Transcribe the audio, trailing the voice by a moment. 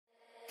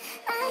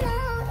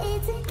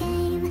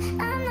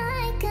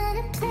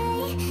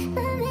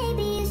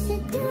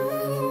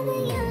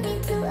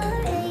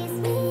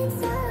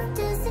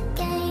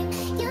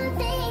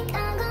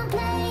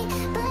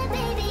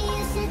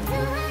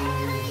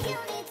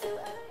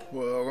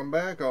Welcome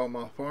back, all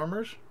my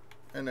farmers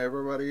and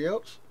everybody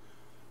else,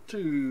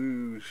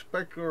 to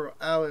Spectral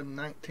Island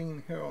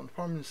 19 here on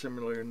Farming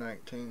Simulator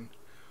 19.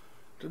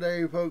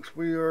 Today, folks,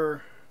 we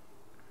are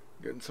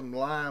getting some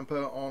lime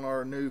put on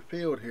our new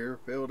field here,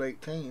 field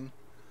 18.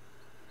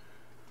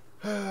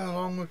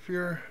 Along with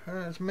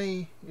it's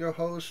me, your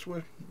host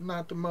with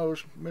not the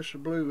most, Mr.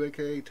 Blue,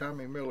 aka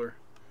Tommy Miller.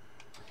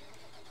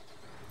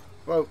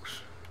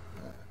 Folks,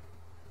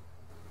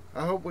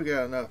 I hope we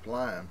got enough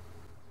lime.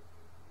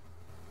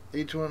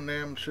 Each one of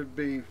them should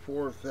be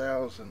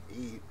 4,000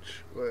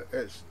 each. Well,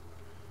 it's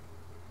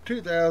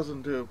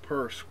 2,000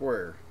 per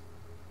square,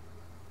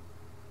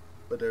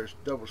 but there's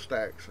double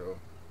stack, so,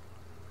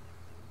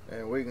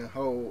 and we can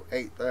hold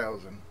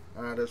 8,000.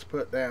 Alright, let's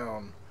put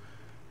down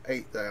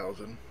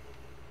 8,000.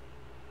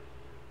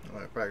 In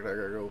fact, I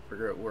gotta go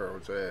figure out where I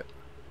was at.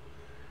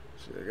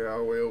 See, I got all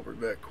the way over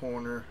that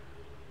corner,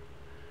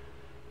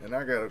 and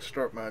I gotta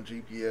start my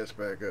GPS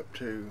back up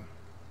too.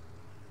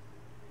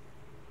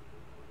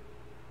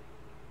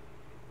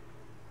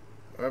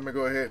 Let me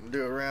go ahead and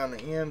do around the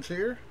ends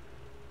here.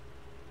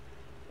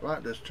 I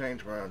might just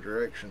change my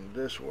direction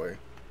this way.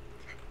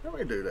 Let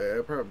me do that,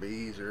 it'll probably be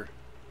easier.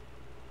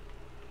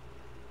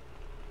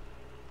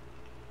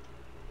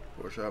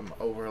 Of course, I'm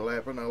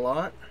overlapping a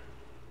lot.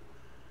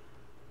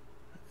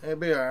 It'll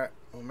be alright.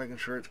 I'm making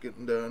sure it's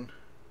getting done.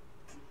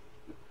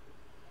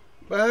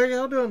 But how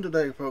y'all doing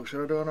today, folks?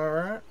 Y'all doing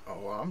alright?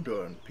 Oh, I'm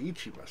doing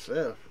peachy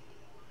myself.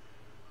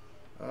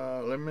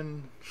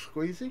 Lemon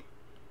squeezy?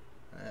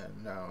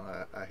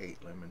 No, I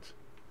hate lemons.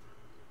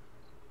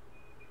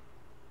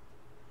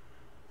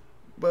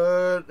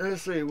 But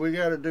let's see, we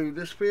got to do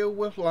this field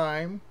with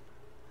lime,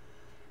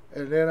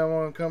 and then I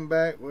want to come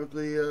back with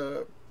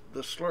the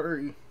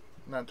slurry,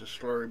 not the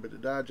slurry, but the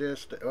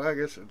digestate. Well, I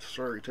guess it's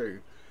slurry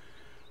too.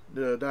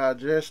 The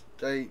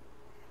digestate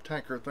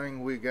tanker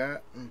thing we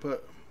got, and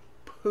put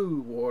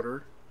poo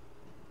water.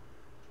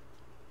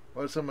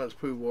 Well, some of it's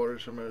poo water,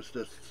 some of it's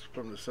just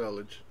from the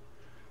silage.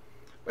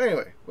 But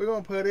anyway, we're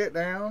gonna put it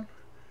down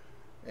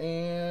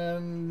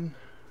and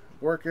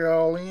work it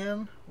all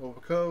in with a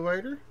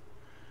cultivator,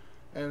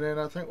 and then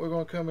I think we're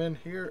going to come in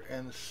here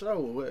and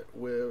sow it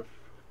with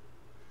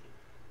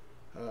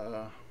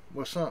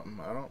something.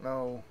 I don't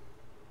know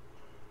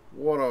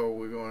what all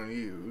we're going to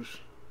use.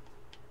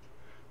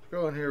 Let's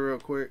go in here real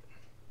quick.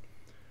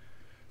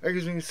 As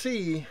you can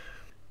see,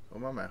 oh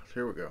my mouth,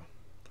 here we go.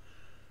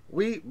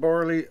 Wheat,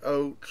 barley,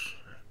 oats,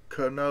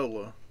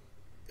 canola.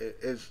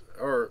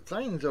 Our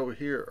things over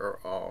here are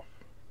off.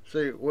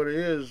 See, what it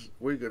is,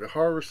 we could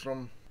harvest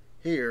them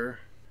here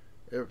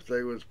if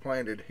they was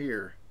planted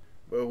here.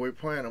 But if we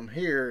plant them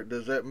here,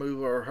 does that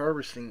move our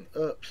harvesting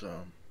up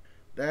some?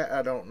 That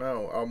I don't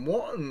know. I'm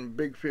wanting a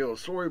big field of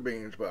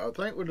soybeans, but I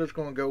think we're just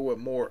going to go with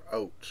more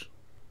oats.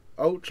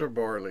 Oats or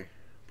barley?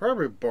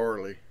 Probably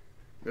barley,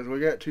 because we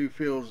got 2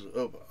 fields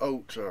of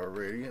oats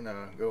already, and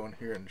I'll go in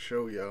here and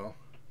show y'all.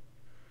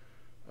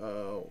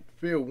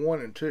 Field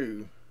 1 and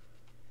 2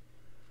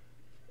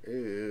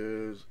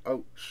 is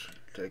oats.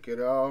 Take it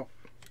off,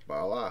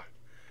 voila.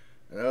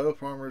 And other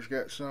farmers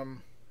got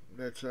some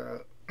that's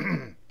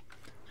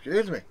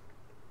excuse me.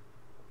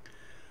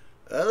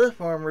 Other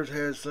farmers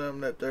has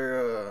some that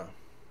they're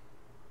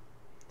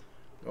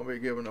gonna be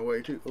giving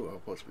away too. Oh, I'm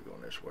supposed to be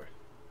going this way.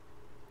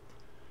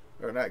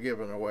 Or not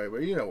giving away,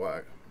 but you know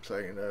what I'm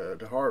saying,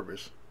 to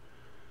harvest.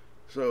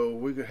 So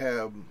we could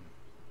have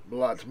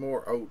lots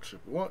more oats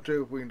if we want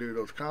to, if we can do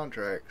those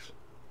contracts.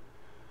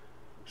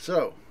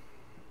 So,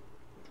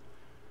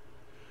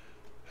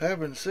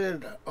 having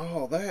said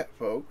all that,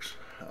 folks,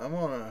 I'm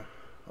gonna,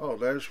 oh,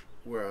 there's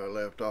where I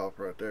left off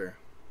right there.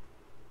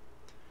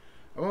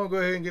 I'm gonna go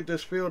ahead and get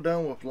this field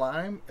done with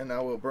lime, and I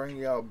will bring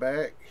y'all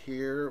back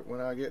here when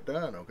I get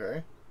done,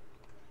 okay?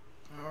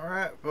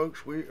 Alright,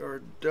 folks, we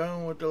are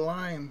done with the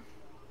lime.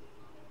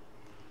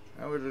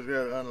 Now we just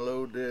gotta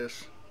unload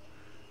this.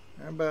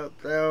 About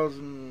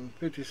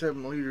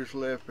 1,057 liters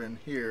left in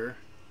here.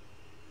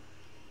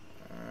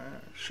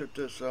 Alright, shut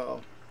this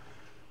off.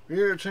 If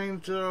you hear a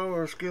chainsaw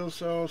or a skill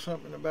saw or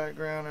something in the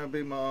background, that'd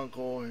be my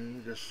uncle,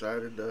 and he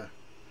decided to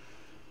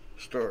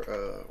start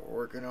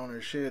working on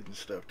his shed and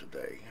stuff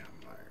today.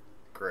 I'm like,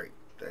 great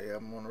day,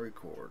 I'm gonna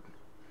record.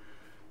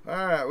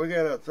 Alright, we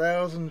got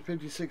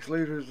 1,056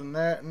 liters in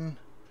that, and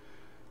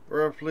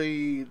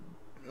roughly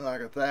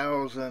like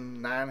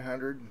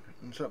 1,900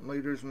 and something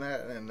liters in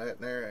that, and that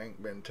there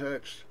ain't been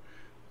touched.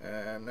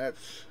 And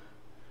that's,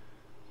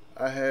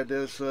 I had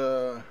this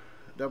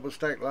double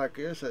stack like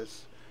this.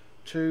 That's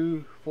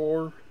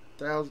 4,000.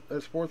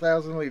 That's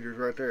 4,000 liters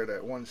right there.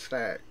 That one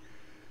stack.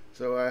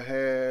 So I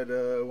had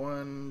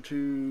 1,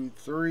 2,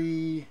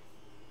 3.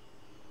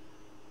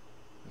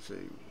 Let's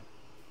see.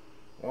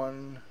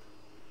 1,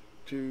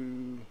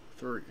 2,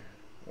 3.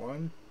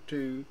 1,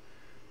 2,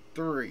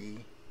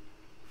 3,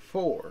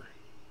 4.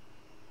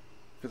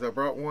 Because I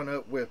brought one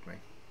up with me.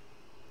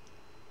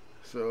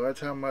 So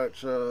that's how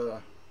much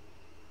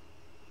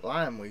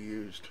lime we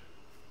used.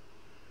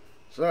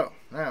 So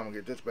now I'm gonna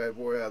get this bad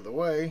boy out of the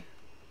way,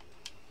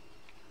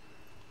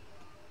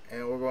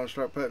 and we're going to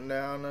start putting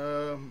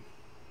down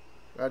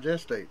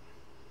digestate.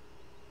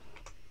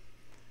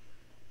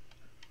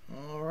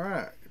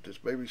 Alright, get this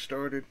baby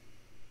started.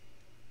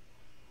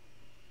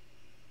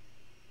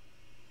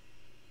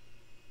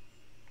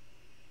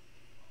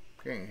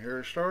 Can't hear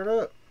her start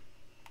up.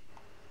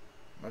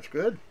 That's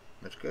good.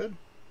 That's good.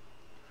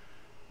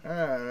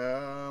 Alright,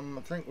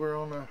 I think we're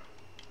on the...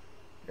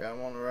 Yeah,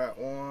 I'm on the right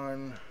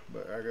one,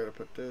 but I gotta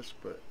put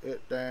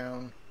it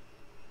down.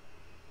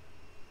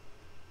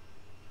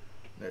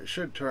 It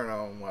should turn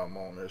on while I'm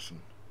on this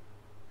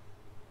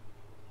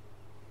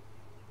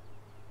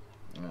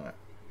one. Alright.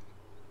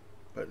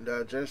 Putting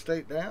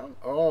digestate down.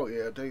 Oh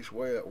yeah, it tastes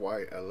way up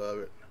white. I love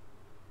it.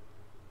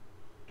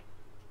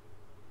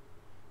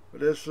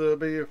 But this will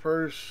be your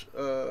first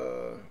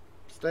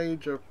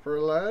stage of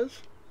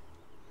fertilize.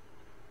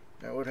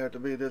 That would have to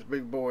be this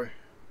big boy.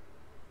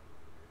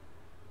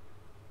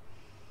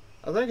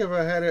 I think if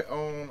I had it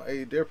on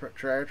a different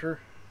tractor,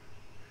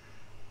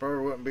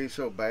 probably wouldn't be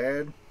so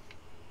bad.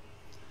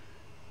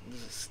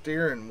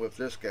 Steering with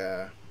this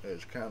guy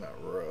is kind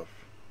of rough.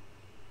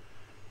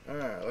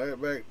 Alright, lay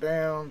it back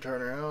down,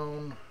 turn it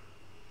on,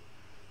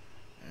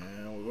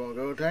 and we're going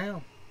to go to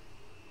town.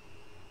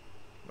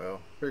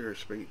 Well, figure of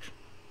speech.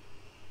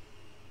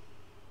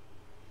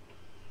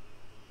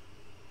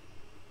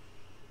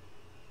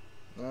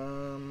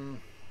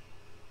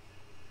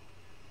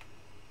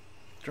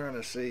 Trying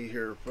to see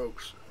here,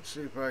 folks.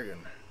 See if I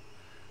can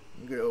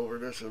get over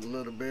this a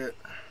little bit.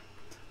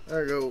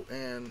 I go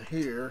in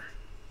here.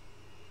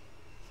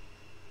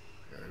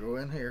 Gotta go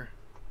in here.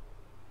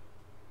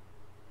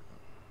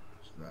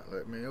 It's not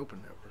letting me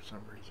open that for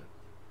some reason.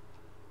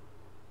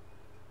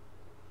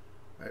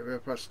 Maybe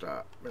if I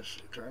stop. Let's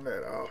see, turn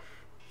that off.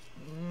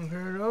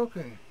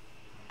 Okay.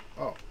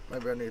 Oh,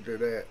 maybe I need to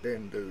do that,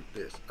 then do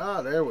this.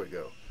 Ah, there we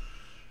go.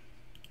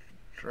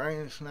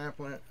 Terrain snap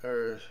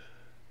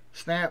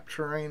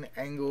terrain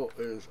angle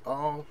is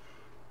off.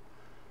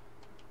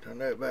 Turn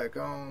that back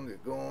on,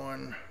 get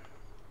going.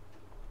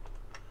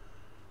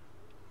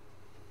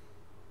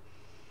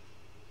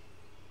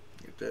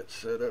 Get that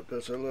set up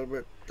just a little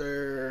bit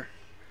there.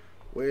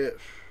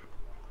 Width,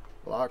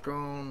 lock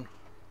on.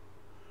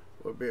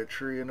 Would be a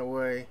tree in the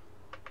way.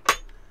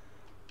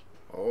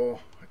 Oh,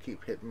 I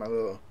keep hitting my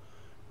little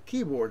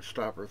keyboard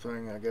stopper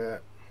thing I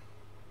got.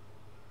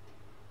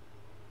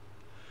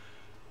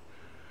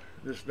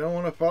 Just don't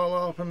want to fall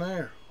off in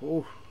there.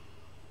 Ooh.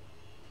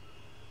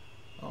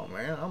 Oh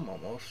man, I'm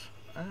almost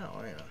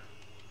out, ain't I?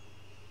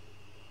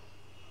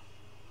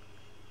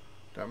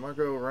 Time I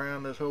go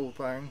around this whole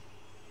thing.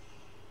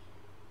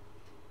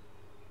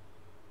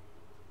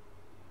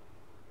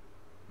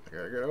 I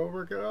gotta get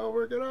over, get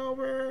over, get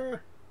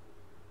over.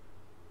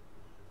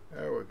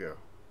 There we go.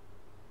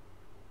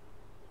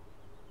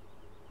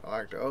 I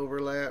like to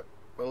overlap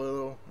a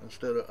little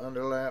instead of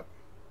underlap.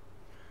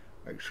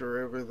 Make sure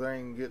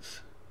everything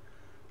gets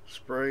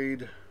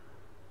sprayed.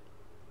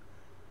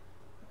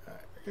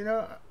 You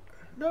know,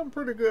 done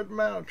pretty good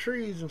amount of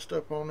trees and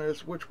stuff on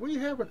this, which we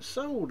haven't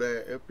sold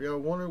at. If y'all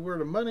wonder where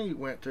the money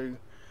went to,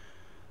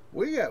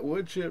 we got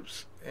wood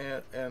chips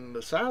and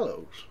the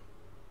silos,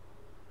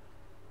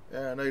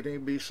 and they need to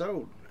be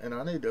sold. And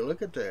I need to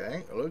look at that. I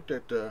ain't looked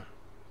at the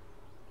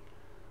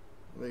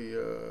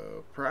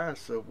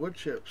price of wood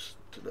chips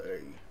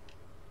today.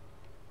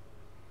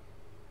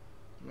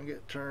 Let me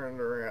get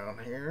turned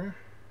around here.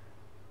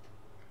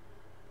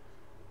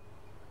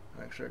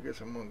 Actually, I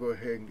guess I'm going to go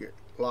ahead and get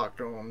locked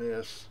on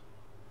this.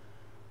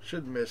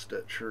 Should miss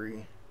that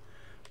tree.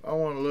 I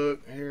want to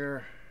look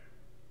here.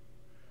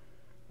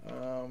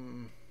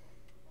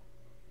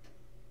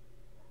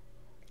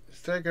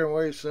 It's taking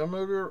away some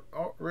of the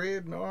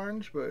red and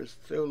orange, but it's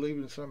still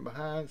leaving some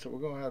behind. So we're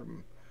going to have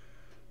to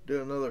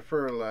do another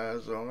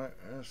fertilize on it.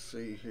 Let's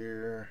see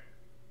here.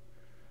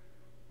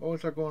 What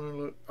was I going to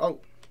look? Oh,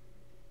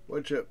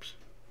 wood chips.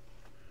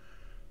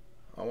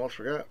 Almost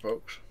forgot,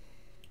 folks.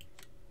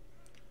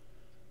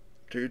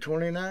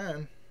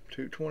 229,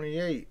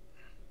 228.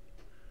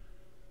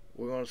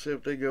 We're going to see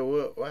if they go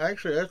up. Well,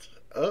 actually, that's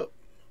up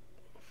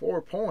 4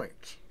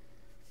 points.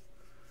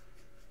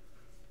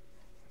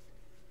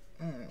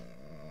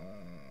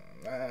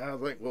 I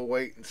think we'll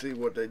wait and see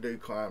what they do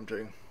climb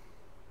to.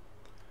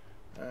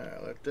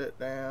 Alright, let that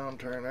down,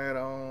 turn that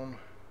on.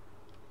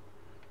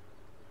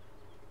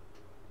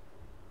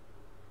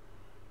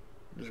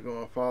 Just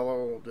going to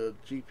follow the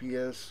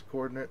GPS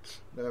coordinates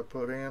that I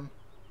put in.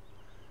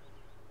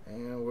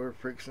 And we're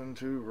fixing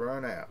to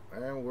run out.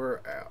 And we're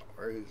out.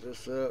 Raise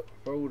this up,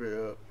 fold it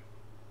up.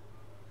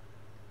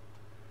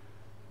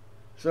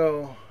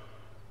 So,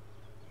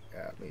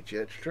 got me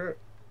jet truck.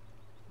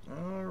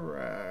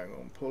 Alright, I'm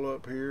going to pull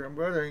up here. I'm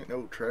glad there ain't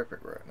no traffic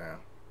right now.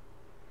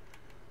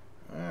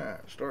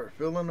 Alright, start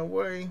filling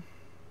away.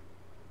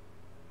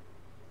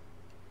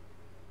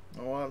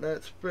 And while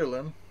that's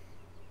filling,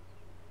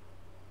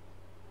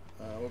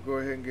 we'll go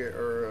ahead and get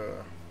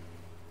our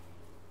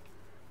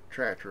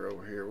tractor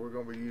over here. We're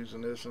going to be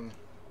using this and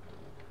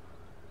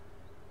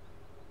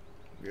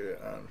get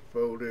it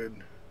unfolded.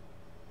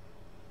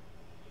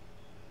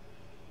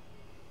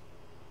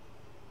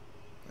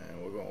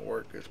 And we're going to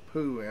work this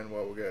poo in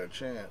while we got a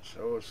chance.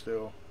 Oh, it's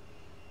still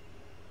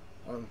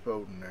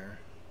unfolding there.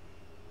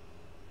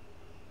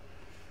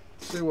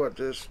 Let's see what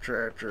this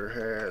tractor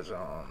has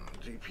on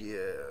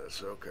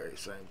GPS. Okay,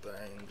 same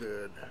thing.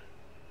 Good.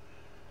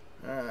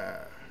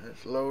 Alright,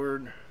 it's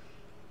lowered.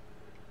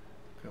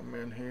 Come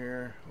in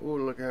here. Oh,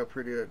 look how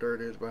pretty that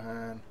dirt is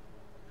behind.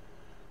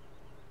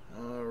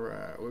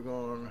 Alright, we're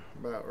going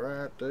about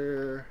right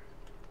there.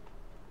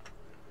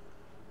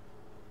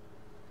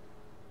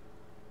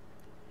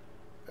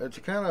 It's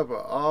kind of an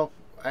off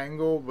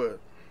angle, but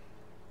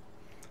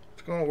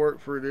it's going to work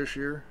for this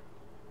year.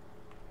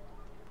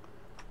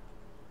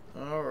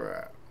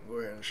 Alright, go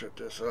ahead and shut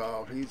this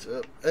off. He's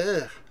up.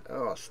 Ugh.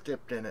 Oh, I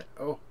stepped in it.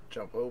 Oh,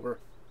 jump over.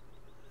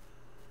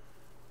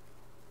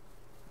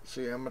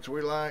 See how much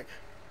we like.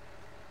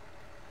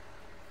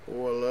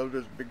 Oh, I love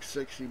this big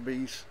sexy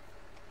beast.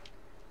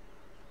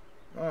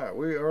 Alright,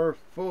 we are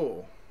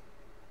full.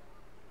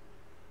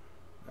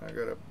 I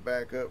gotta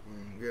back up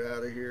and get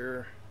out of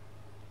here.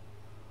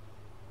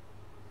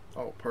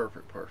 Oh,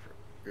 perfect, perfect.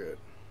 Good.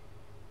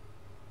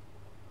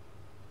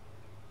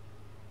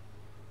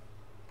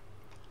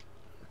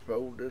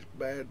 Fold this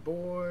bad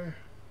boy.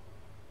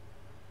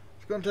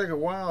 It's gonna take a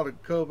while to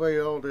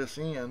convey all this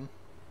in.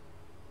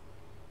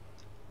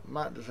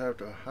 Might just have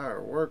to hire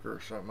a worker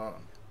or something. I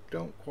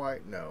don't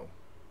quite know.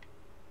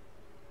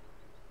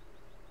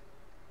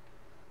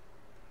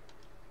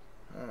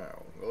 Alright,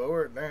 we'll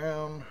lower it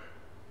down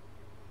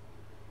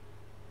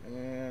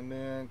and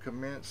then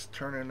commence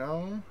turning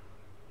on.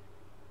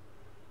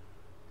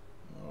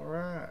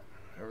 Alright,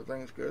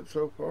 everything's good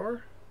so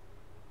far.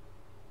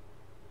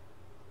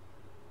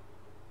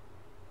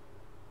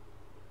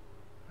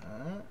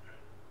 Alright.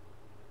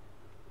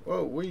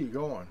 Whoa, where you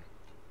going?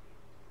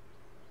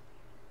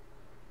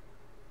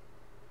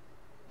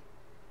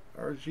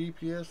 Our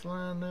GPS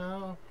line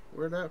now?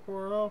 We're that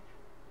far off?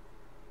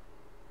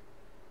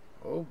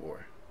 Oh boy.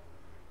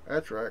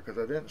 That's right, because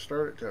I didn't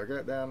start it till I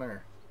got down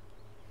there.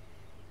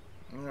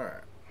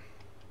 Alright.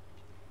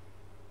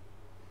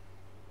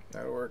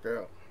 That'll work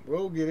out.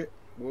 We'll get it.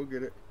 We'll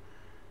get it.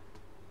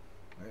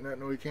 Ain't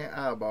nothing we can't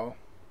eyeball.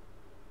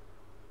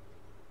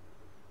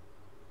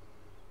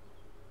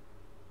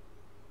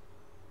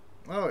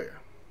 Oh yeah.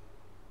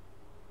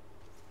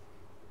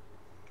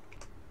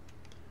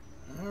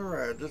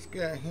 Alright, just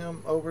got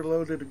him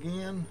overloaded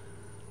again.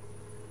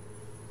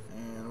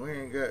 And we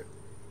ain't got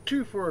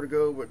too far to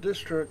go, but this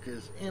truck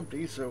is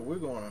empty, so we're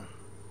gonna...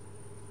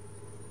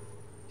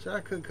 So I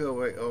could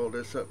collate all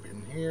this up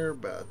in here,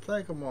 but I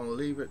think I'm gonna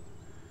leave it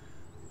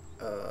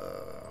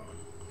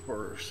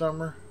for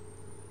summer.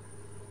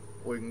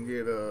 We can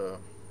get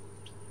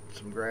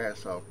some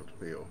grass off of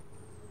the field.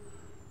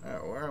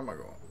 Alright, where am I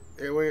going?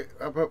 Yeah,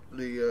 I put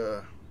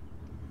the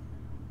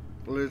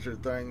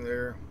lizard thing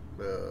there,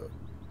 the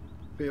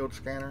field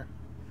scanner.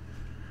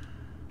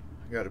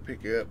 I got to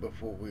pick it up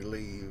before we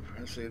leave.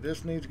 Let's see,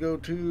 this needs to go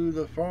to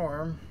the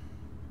farm.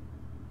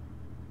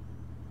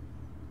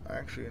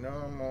 Actually, no,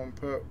 I'm going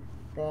to put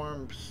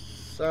farm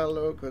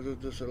silo because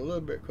it's just a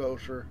little bit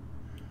closer.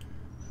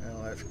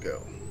 And let's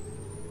go.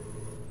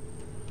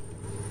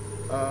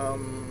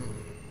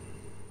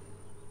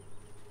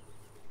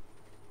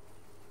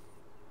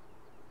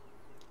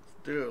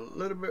 Do a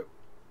little bit.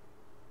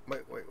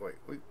 Wait.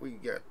 We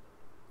got.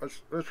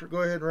 Let's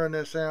go ahead and run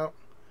this out,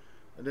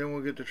 and then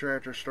we'll get the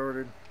tractor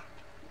started.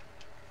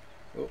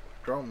 Oh,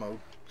 drone mode.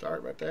 Sorry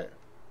about that.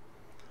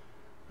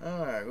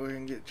 Alright, go ahead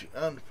and get you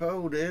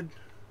unfolded.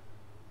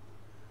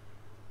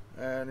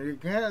 And you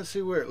can kind of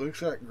see where it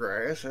looks like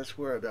grass. That's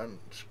where I done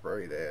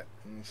sprayed at.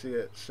 And you see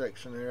that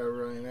section there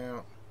running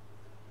out.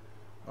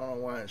 I don't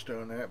know why it's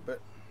doing that, but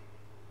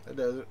it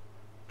does it.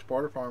 It's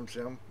part of farm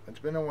sim. It's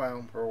been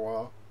around for a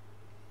while.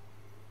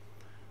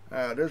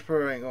 This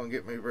probably ain't going to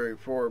get me very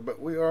far,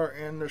 but we are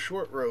in the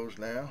short rows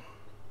now.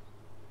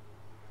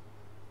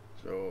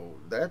 So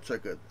that's a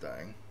good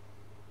thing.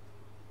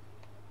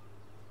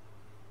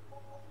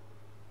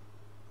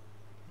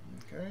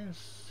 Okay,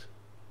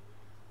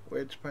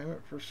 wedge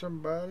payment for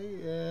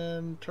somebody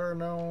and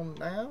turn on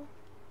now.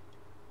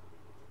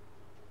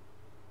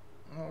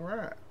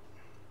 Alright.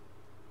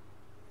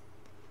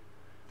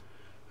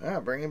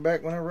 I'll bring him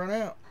back when I run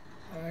out.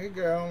 He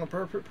got on the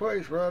perfect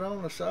place, right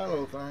on the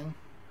silo thing.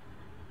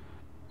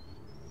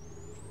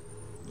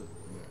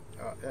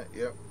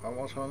 Yep,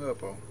 almost hung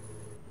up on.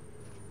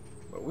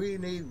 But we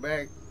need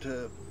back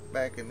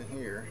in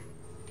here.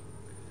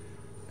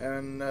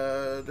 And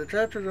the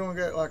tractor's only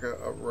got like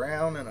a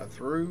round and a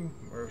through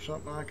or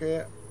something like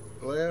that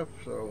left,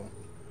 so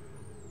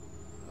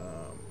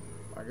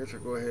I guess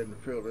I'll go ahead and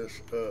fill this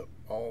up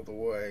all the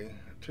way.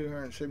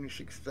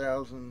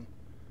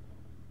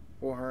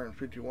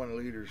 276,451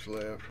 liters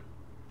left.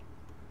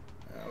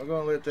 We're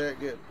going to let that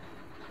get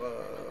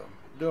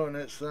doing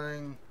its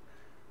thing,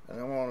 and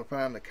I want to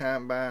find the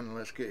combine and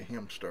let's get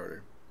him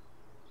started.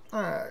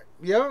 Alright,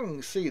 y'all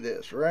can see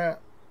this, right?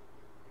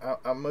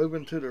 I'm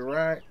moving to the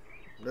right.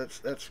 That's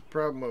the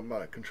problem with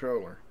my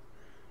controller.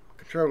 The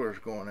controller's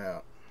going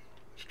out.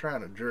 It's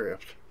trying to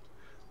drift.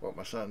 What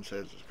my son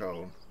says it's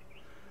called.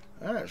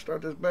 Alright,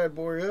 start this bad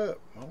boy up.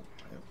 Oh,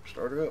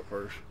 start it up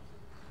first.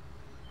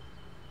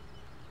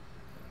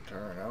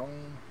 Turn it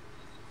on.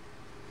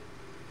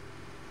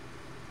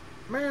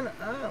 Man,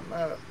 I'm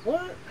out of...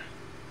 What?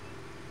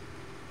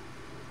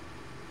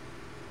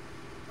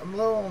 I'm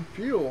low on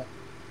fuel.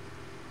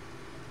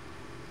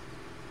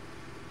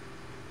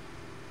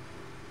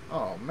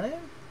 Oh, man.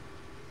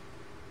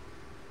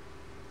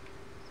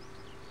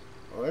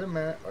 Wait a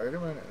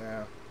minute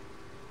now.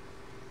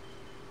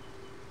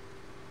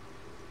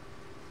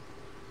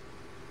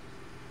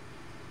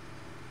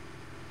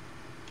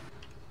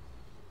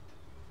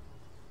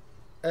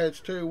 It's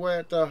too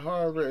wet to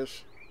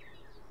harvest.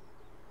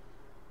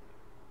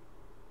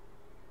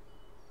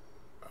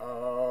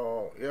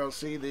 Oh, y'all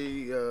see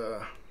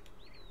the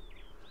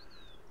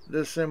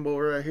this symbol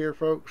right here,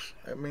 folks?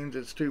 That means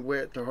it's too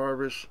wet to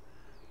harvest.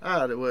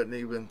 I wasn't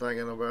even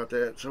thinking about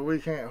that, so we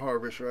can't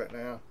harvest right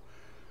now.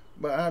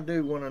 But I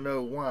do want to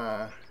know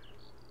why.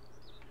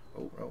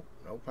 Oh,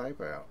 no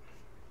pipe out.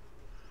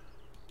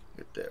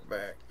 Get that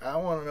back. I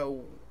want to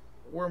know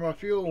where my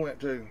fuel went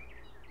to.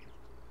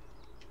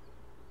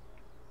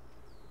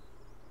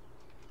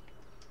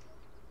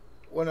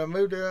 When I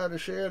moved it out of the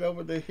shed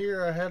over to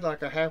here, I had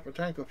like a half a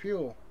tank of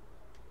fuel.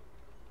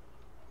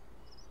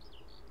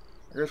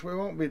 I guess we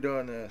won't be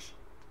doing this.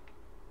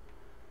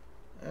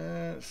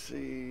 Let's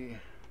see.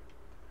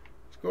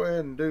 Let's go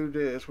ahead and do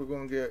this. We're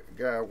going to get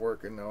a guy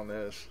working on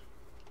this.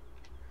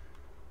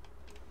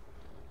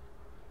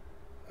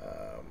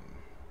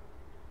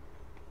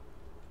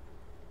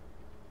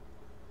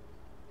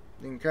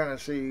 You can kind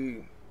of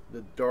see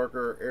the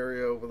darker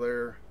area over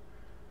there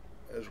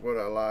is what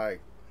I like.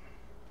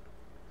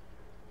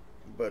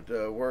 But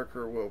the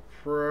worker will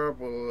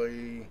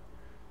probably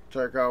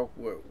take off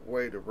what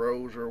way the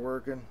rows are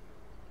working.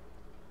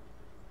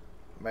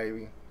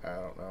 Maybe. I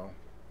don't know.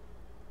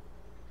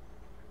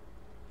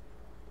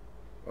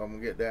 I'm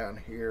going to get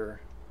down here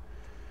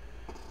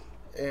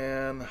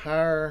and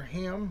hire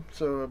him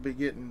so it'll be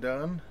getting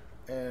done.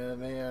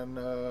 And then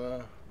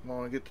I'm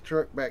going to get the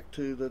truck back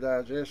to the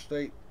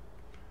digestate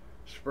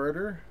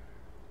spreader.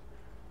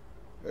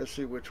 Let's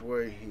see which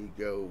way he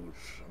goes.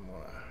 I'm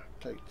going to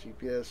take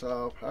GPS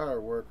off,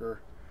 hire worker.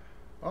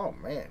 Oh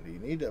man, do you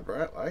need the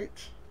bright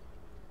lights?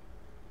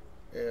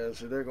 Yeah,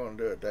 so they're going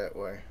to do it that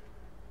way.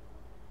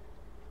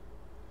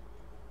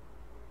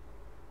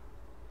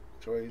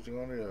 Which way he's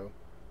going to go.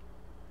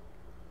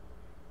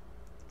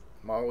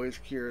 I'm always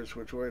curious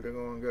which way they're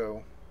going to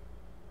go.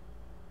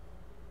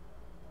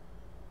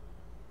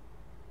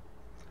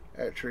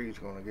 That tree's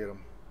going to get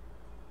them.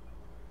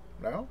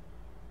 No?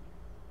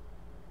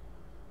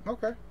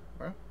 Okay.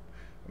 Well,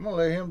 I'm going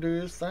to let him do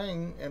his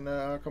thing, and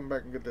I'll come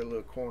back and get that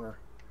little corner.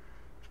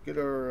 Let's get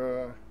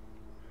our...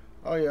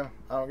 oh yeah,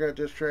 I've got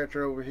this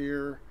tractor over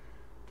here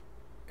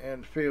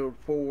and field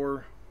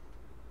 4.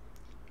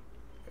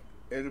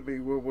 It'll be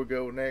where we'll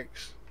go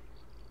next.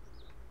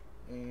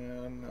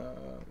 And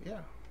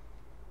yeah.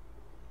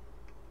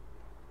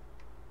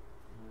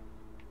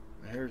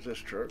 Here's this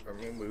truck.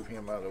 I'm going to move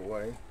him out of the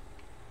way.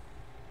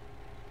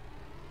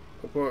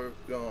 We're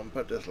going to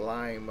put this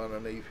lime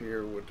underneath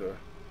here with the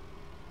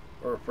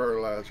or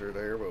fertilizer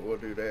there, but we'll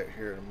do that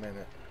here in a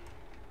minute.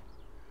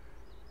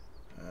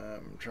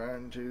 I'm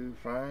trying to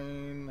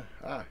find...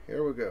 Ah,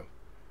 here we go.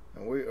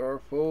 And we are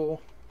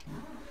full.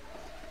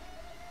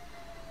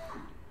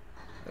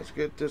 Let's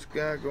get this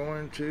guy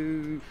going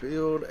to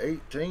field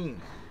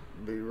 18.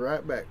 Be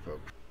right back,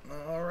 folks.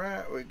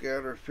 Alright, we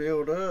got her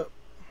filled up.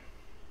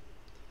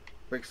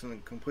 Fixing to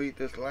complete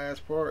this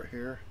last part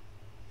here.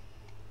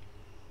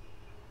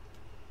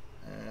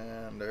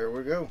 And there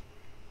we go.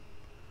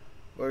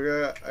 We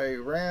got a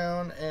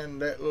round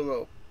and that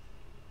little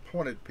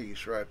pointed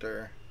piece right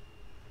there.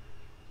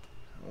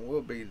 And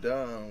we'll be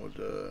done with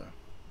the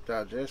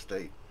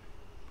digestate.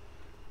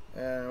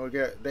 And we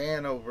got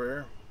Dan over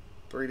there,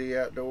 3D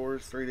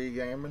Outdoors, 3D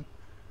Gaming.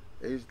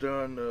 He's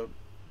done the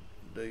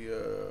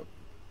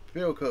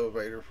field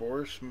cultivator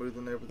for us,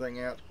 smoothing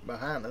everything out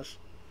behind us.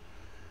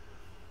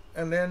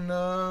 And then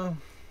I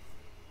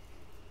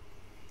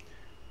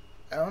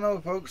don't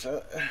know, folks.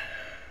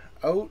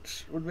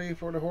 Oats would be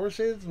for the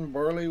horses and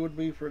barley would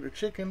be for the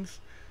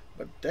chickens,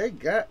 but they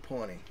got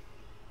plenty.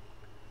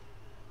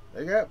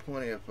 They got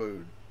plenty of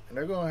food, and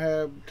they're gonna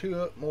have 2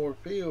 up more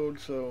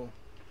fields. So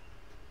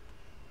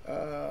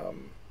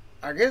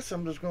I guess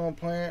I'm just gonna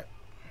plant.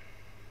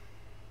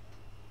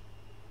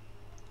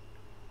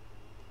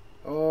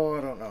 Oh,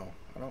 I don't know.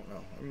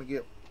 Let me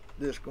get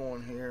this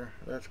going here.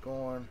 That's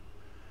going.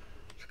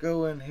 Let's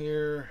go in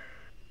here.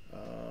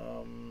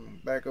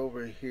 Back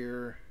over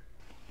here.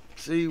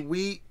 See,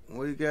 wheat,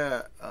 we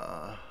got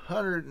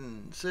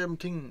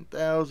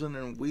 117,000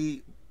 in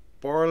wheat.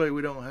 Barley,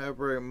 we don't have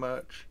very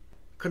much.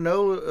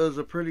 Canola is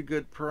a pretty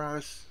good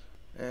price,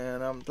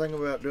 and I'm thinking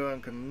about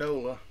doing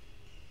canola.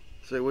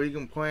 See, we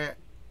can plant,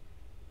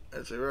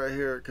 let's see right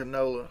here,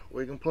 canola.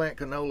 We can plant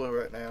canola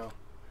right now,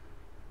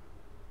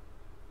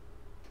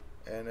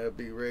 and it'll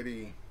be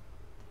ready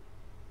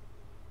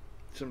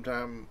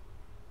sometime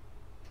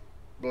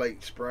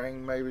late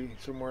spring, maybe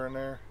somewhere in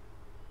there.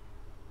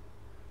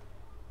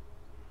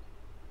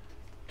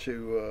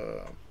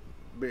 to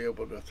be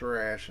able to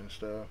thrash and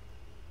stuff.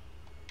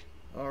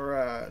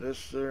 Alright,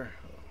 this there.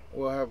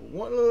 We'll have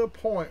one little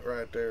point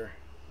right there.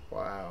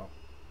 Wow.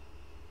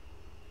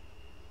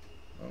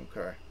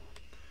 Okay.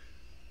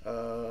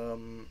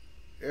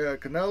 Yeah,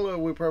 canola,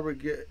 we probably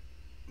get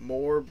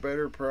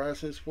better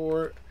prices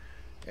for it.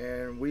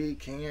 And we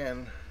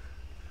can,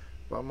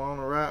 if I'm on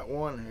the right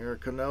one here,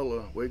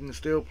 canola, we can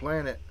still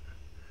plant it.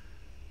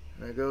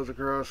 And it goes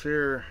across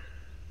here.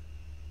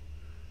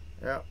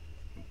 Yep.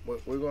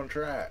 We're going to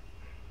try it.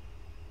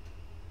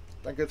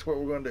 I think that's what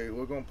we're going to do.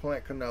 We're going to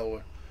plant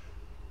canola.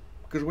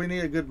 Because we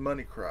need a good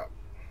money crop.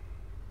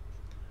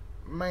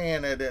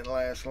 Man, that didn't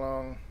last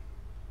long.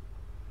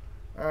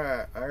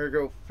 Alright, I gotta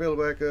go fill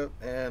it back up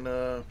and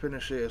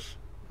finish this.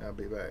 I'll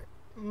be back.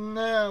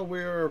 Now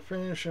we are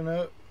finishing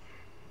up.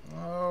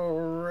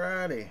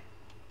 Alrighty.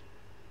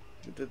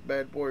 Get this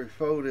bad boy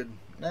folded.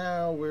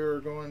 Now we're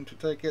going to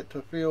take it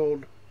to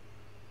field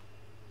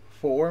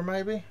 4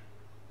 maybe?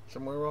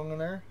 Somewhere wrong in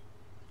there.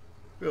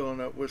 Filling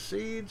up with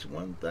seeds.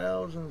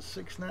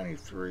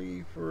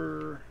 1,693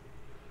 for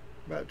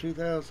about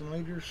 2,000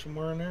 liters,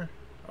 somewhere in there.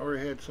 I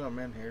already had some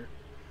in here.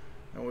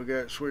 And we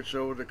got switched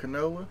over to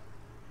canola.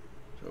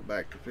 So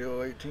back to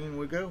field 18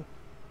 we go.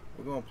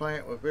 We're going to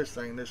plant with this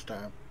thing this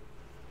time.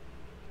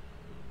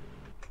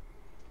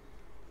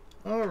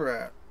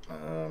 Alright.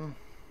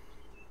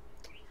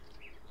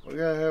 We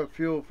got to have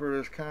fuel for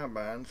this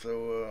combine,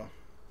 so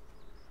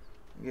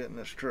I'm getting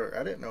this truck.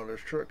 I didn't know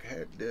this truck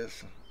had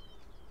this.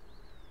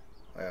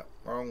 Well,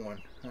 wrong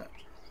one.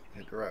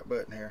 Hit the right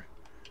button here.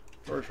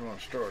 First one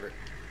started.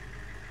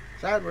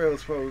 Side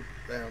rails fold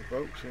down,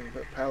 folks. You can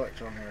put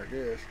pallets on here, I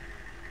guess.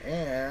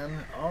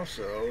 And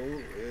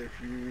also, if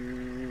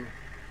you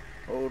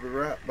hold the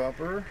right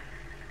bumper,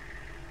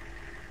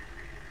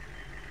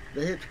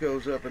 the hitch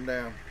goes up and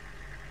down.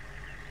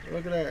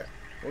 Look at that.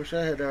 Wish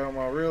I had that on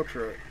my real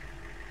truck.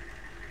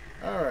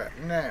 Alright,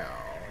 now,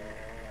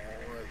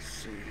 let's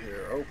see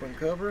here. Open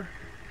cover.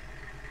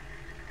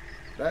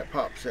 That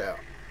pops out.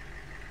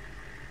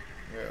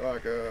 Got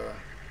like a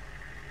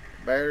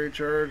battery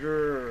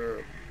charger,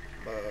 or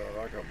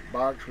like a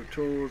box with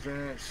tools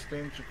in it,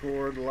 extension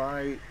cord,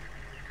 light,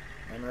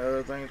 and the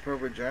other thing's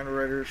probably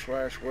generator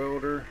 /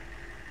 welder.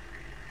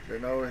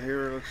 Then over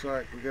here looks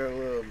like we got a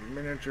little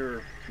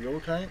miniature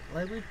fuel tank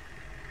maybe.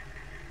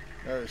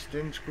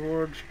 Extension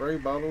cord, spray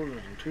bottles,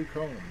 and 2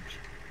 combs.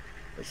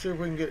 Let's see if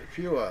we can get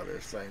fuel out of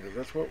this thing, because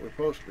that's what we're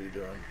supposed to be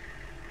doing.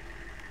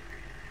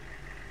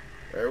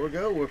 There we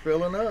go, we're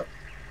filling up.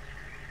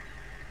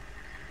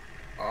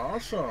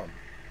 Awesome.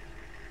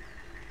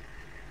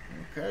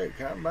 Okay,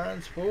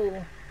 combine's full.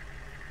 Let's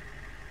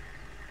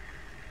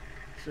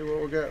see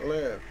what we got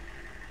left.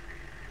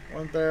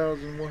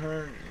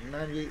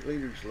 1,198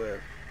 liters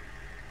left.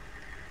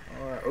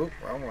 Alright, oh,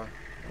 wrong one.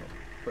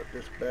 Put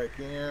this back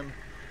in.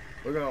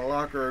 We're going to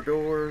lock our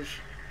doors.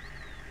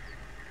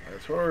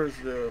 As far as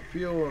the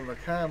fuel in the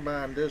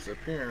combine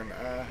disappearing,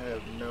 I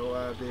have no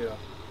idea.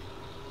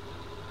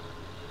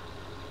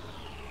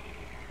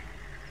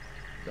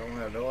 Don't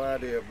have no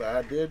idea,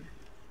 but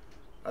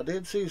I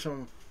did see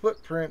some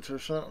footprints or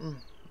something.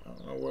 I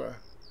don't know where I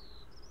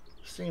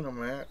seen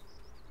them at.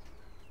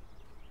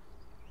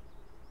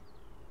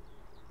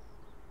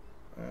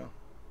 Well,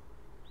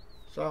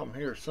 saw them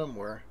here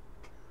somewhere.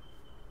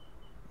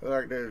 Look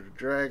like they're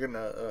dragging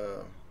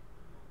a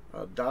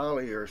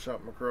dolly or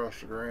something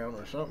across the ground,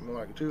 or something,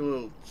 like 2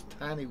 little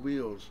tiny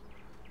wheels.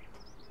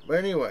 But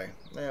anyway,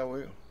 now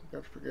we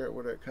got to figure out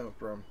where that comes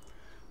from.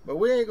 But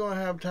we ain't gonna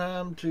have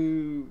time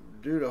to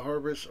do the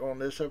harvest on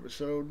this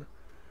episode.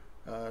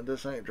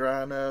 This ain't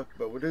dry enough,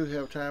 but we do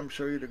have time to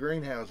show you the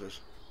greenhouses.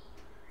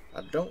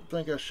 I don't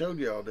think I showed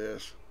y'all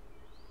this.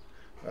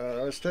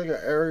 Let's take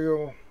an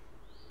aerial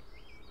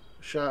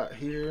shot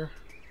here.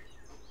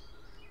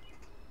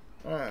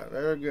 Alright,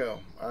 there we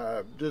go.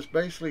 I just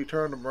basically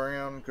turned them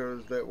around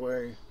because that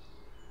way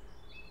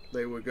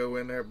they would go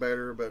in there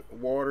better. But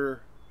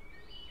water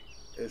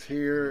is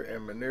here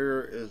and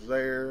manure is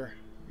there.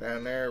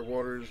 Down there,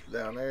 water's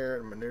down there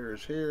and manure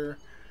is here.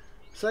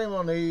 Same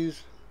on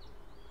these.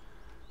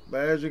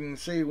 But as you can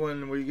see,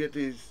 when we get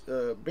these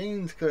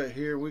beans cut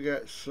here, we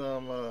got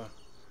some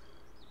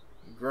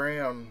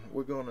ground.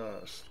 We're going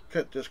to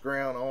cut this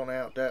ground on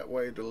out that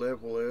way to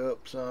level it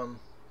up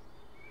some.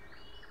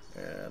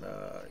 And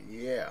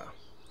yeah,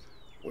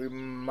 we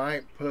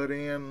might put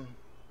in,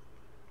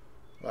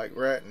 like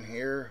right in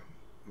here,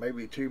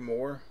 maybe 2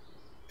 more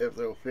if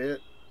they'll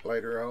fit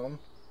later on.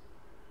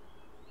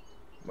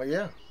 But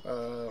yeah,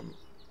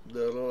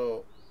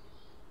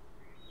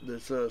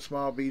 this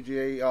small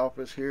BGA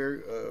office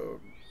here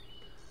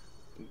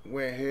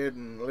went ahead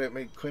and let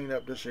me clean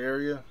up this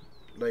area.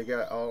 They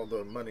got all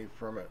the money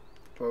from it,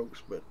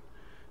 folks, but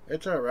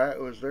it's alright.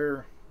 It was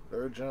their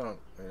junk,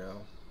 you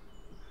know.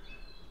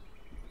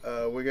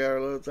 We got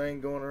our little thing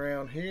going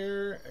around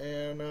here,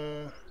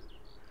 and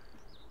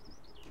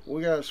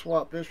we gotta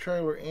swap this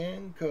trailer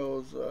in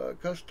because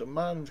Custom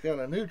Modding's got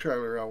a new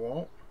trailer I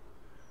want.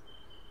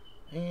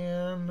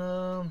 And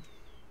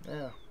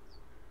yeah,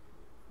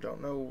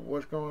 Don't know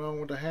what's going on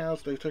with the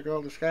house. They took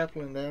all the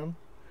scaffolding down.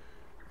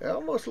 It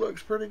almost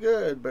looks pretty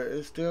good, but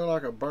it's still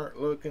like a burnt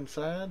look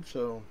inside,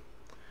 so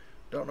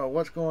don't know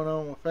what's going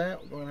on with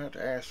that. We're going to have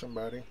to ask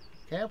somebody.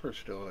 Camper's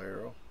still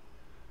there, though.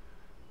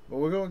 But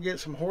we're going to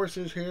get some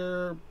horses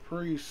here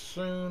pretty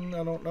soon.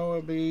 I don't know,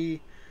 it'll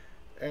be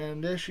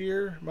and this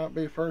year, might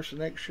be first of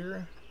next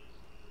year.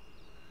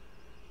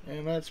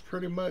 And that's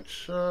pretty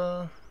much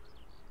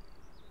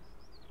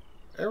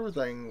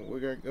everything. We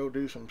got to go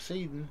do some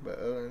seeding, but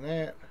other than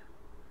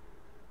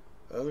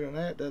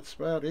that, that's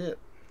about it.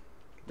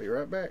 Be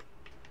right back.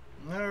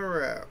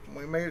 Alright,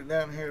 we made it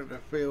down here to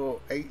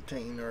field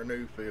 18, our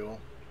new field.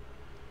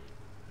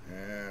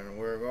 And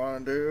we're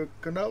going to do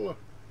canola.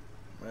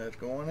 That's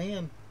going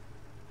in.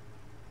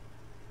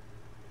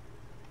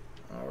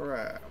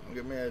 Alright,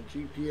 give me a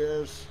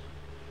GPS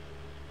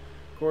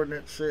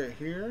coordinate set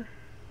here.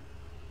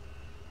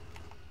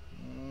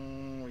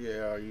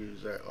 Yeah, I'll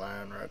use that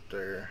line right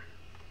there.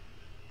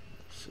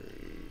 Let's see,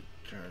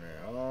 turn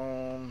it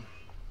on.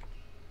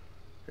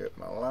 Hit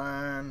my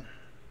line.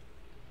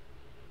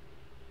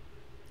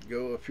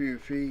 Go a few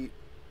feet.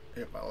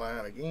 Hit my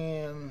line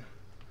again.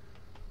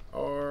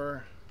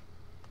 R.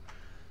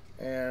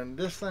 And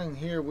this thing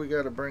here, we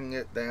got to bring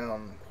it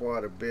down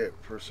quite a bit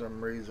for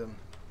some reason.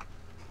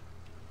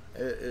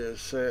 It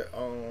is set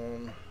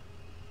on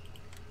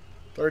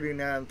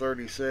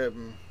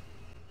 3937.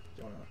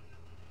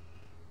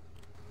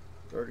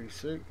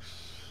 36.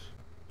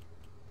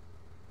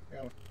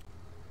 Yeah,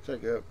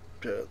 take it up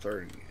to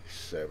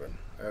 37.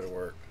 That'll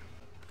work.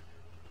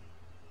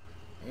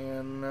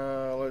 And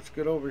let's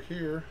get over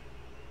here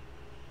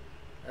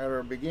at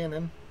our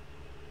beginning.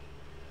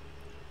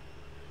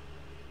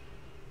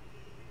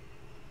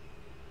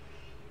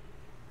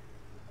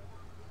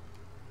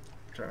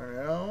 Turn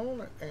it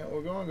on, and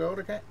we're going to go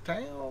to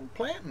town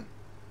planting.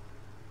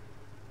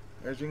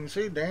 As you can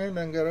see, Dan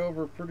done got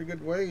over a pretty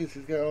good ways.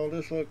 He's got all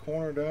this little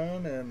corner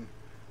done and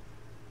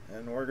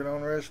working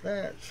on the rest of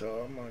that.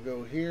 So I'm going to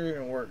go here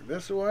and work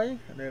this way,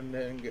 and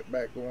then get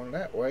back going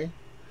that way.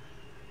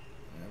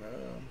 And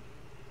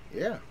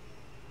yeah.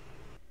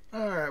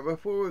 Alright,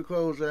 before we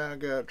close out, I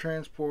got two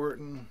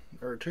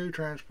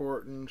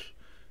transportings,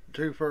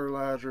 2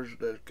 fertilizers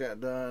that got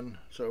done.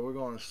 So we're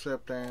going to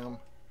sep them.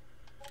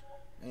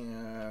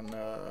 And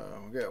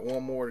we got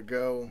one more to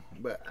go,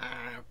 but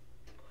I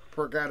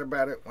forgot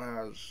about it when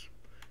I was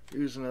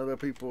using other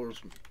people's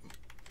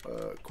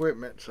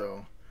equipment,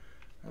 so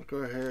I'll go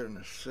ahead and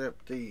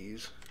accept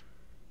these.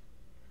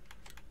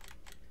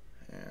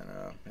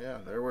 And yeah,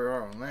 there we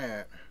are on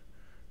that.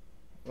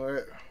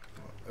 We're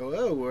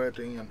at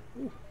the end.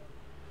 Ooh.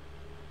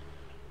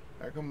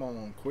 Come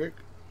on quick.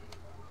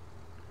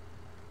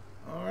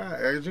 Alright,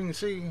 as you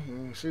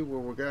can see where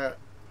we got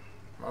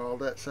all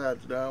that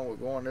side's done. We're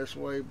going this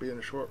way, be in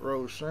the short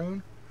row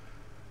soon.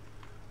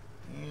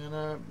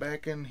 And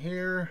back in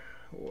here,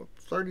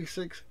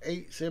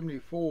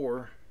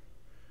 36,874.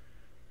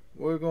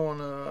 We're going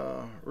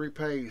to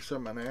repay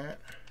some of that.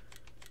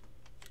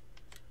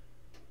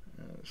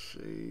 Let's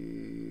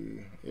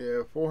see,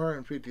 yeah,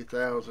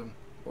 450,000.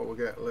 What we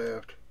got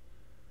left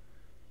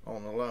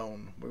on the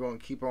loan. We're going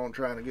to keep on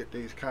trying to get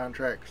these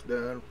contracts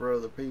done for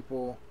other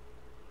people.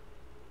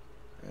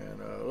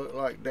 And look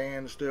like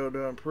Dan's still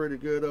doing pretty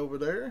good over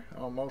there.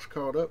 Almost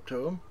caught up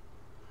to him.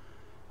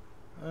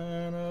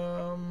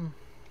 And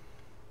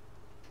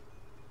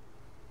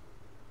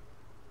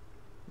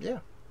yeah,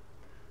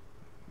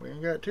 we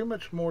ain't got too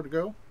much more to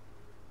go.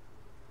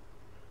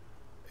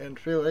 And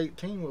field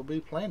 18 will be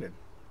planted.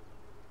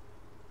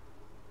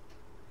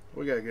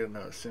 We gotta get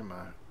another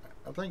semi.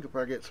 I think if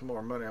I get some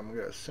more money, I'm gonna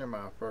get a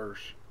semi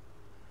first.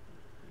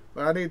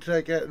 But I need to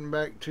take that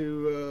back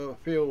to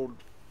field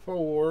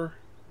 4.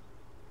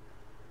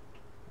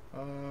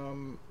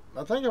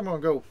 I think I'm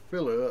going to go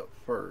fill it up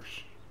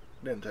first,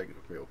 then take it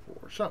to field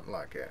 4, something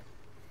like that.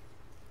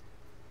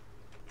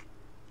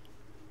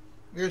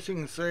 Guess you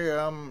can see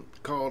I'm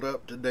called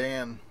up to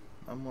Dan.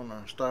 I'm going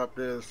to stop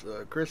this.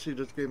 Cristi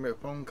just gave me a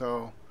phone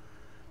call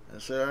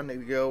and said I need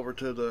to go over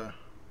to the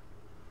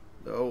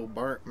old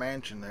burnt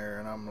mansion there,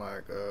 and I'm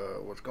like,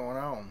 what's going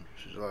on?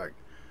 She's like,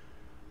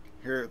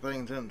 hear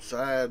things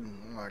inside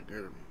and like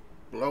they're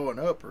blowing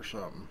up or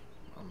something.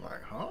 I'm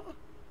like, huh?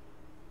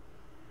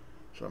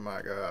 So I'm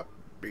like,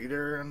 be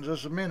there in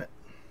just a minute.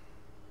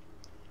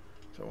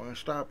 So when we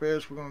stop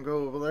this, we're going to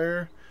go over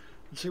there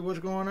and see what's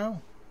going on.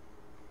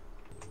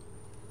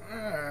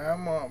 Alright,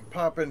 I'm going to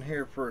pop in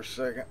here for a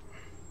second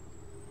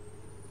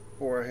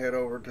before I head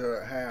over to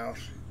the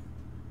house.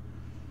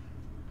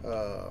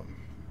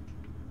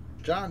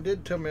 John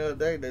did tell me the other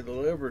day they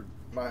delivered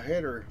my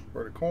header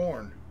for the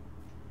corn.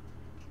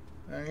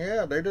 And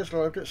yeah, they just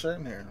left it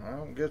sitting here. I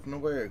don't guess no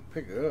way to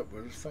pick it up,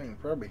 but this thing's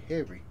probably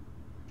heavy.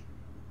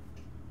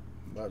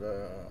 But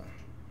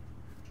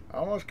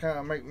almost kind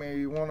of make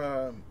me want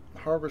to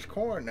harvest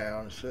corn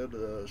now instead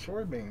of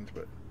soybeans.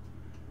 But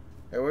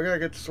yeah, we gotta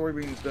get the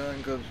soybeans done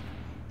because,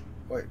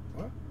 wait,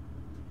 what?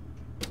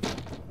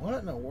 What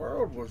in the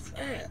world was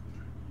that?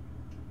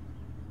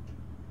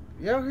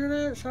 Y'all hear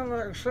that? It sounded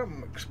like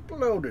something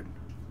exploded.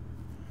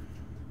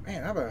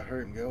 Man, I better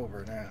hurry and get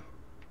over now.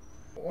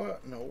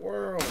 What in the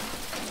world?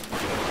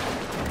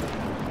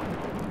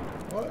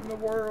 What in the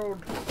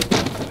world?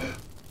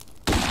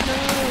 No!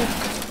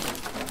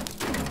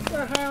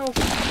 The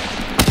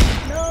house!